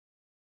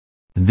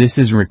This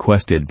is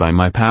requested by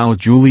my pal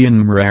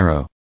Julian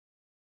Marrero.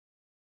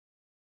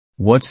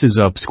 What's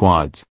up,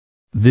 squads?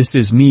 This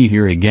is me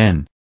here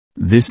again.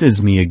 This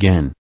is me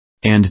again.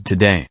 And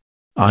today,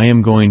 I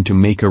am going to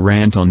make a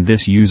rant on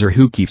this user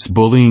who keeps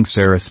bullying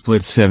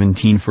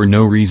Sarah_17 for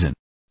no reason.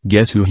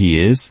 Guess who he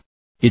is?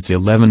 It's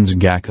 11's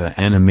gacha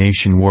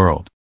animation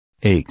world,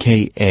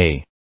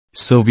 aka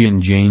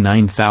Sylvon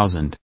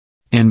J9000.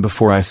 And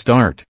before I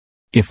start,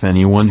 if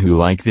anyone who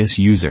like this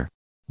user,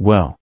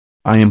 well,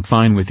 I am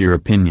fine with your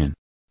opinion.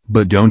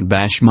 But don't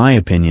bash my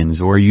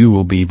opinions or you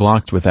will be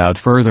blocked without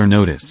further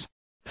notice.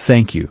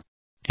 Thank you.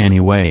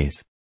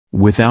 Anyways,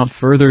 without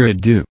further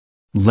ado,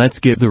 let's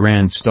get the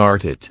rant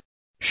started.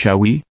 Shall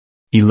we?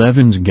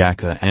 11's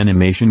gacha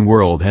animation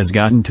world has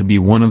gotten to be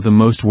one of the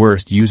most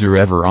worst user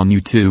ever on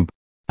YouTube.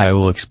 I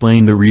will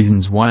explain the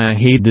reasons why I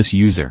hate this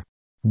user.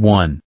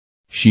 1.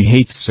 She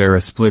hates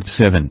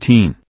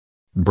Sarah_17.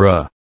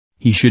 Bruh.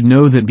 He should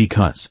know that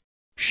because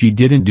she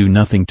didn't do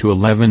nothing to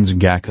 11's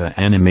gacha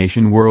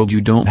animation world, you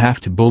don't have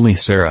to bully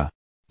Sarah.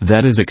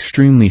 That is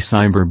extremely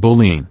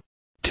cyberbullying.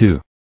 2.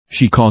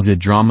 She caused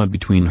drama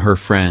between her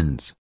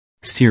friends.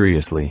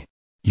 Seriously.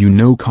 You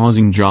know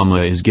causing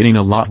drama is getting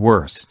a lot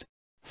worse.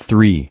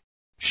 3.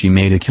 She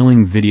made a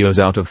killing videos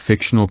out of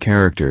fictional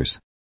characters.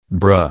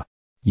 Bruh.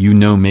 You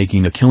know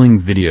making a killing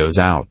videos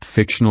out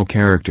fictional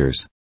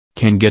characters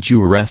can get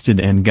you arrested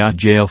and got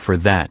jail for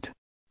that.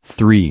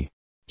 3.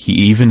 He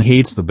even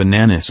hates the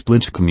banana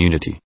splits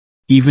community.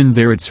 Even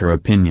though it's her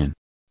opinion.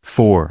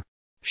 4.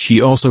 She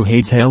also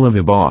hates Hell of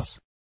a Boss.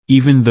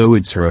 Even though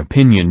it's her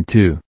opinion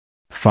too.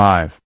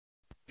 5.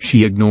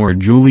 She ignored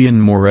Julian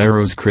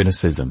Marrero's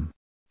criticism.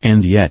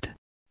 And yet,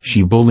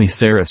 she bullies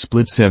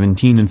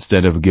Sarah_17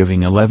 instead of giving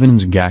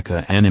 11's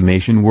gacha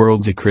animation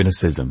world a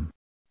criticism.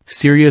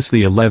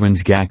 Seriously,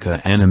 11's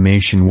gacha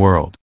animation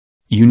world.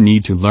 You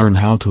need to learn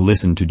how to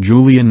listen to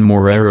Julian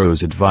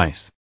Marrero's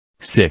advice.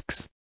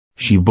 6.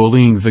 She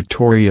bullying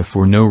Victoria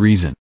for no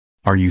reason.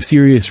 Are you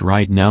serious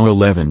right now,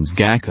 11's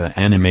gacha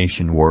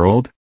animation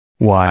world?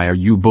 Why are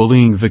you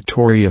bullying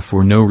Victoria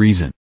for no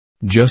reason?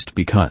 Just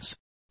because.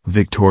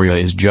 Victoria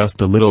is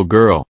just a little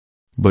girl.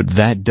 But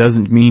that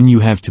doesn't mean you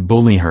have to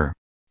bully her.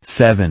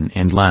 7.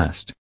 And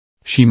last.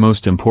 She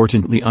most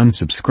importantly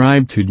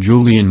unsubscribed to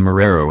Julian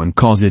Marrero and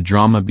caused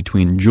drama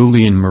between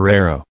Julian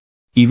Marrero.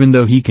 Even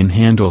though he can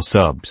handle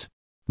subs.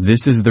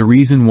 This is the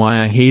reason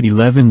why I hate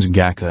 11's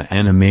gacha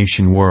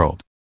animation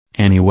world.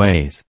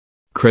 Anyways.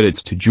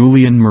 Credits to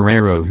Julian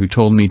Marrero who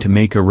told me to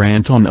make a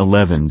rant on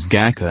 11's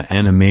gacha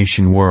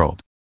animation world.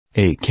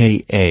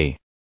 a.k.a.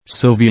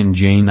 Sylvon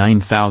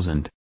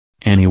J9000.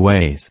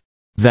 Anyways.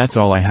 That's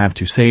all I have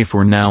to say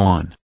for now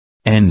on.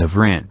 End of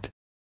rant.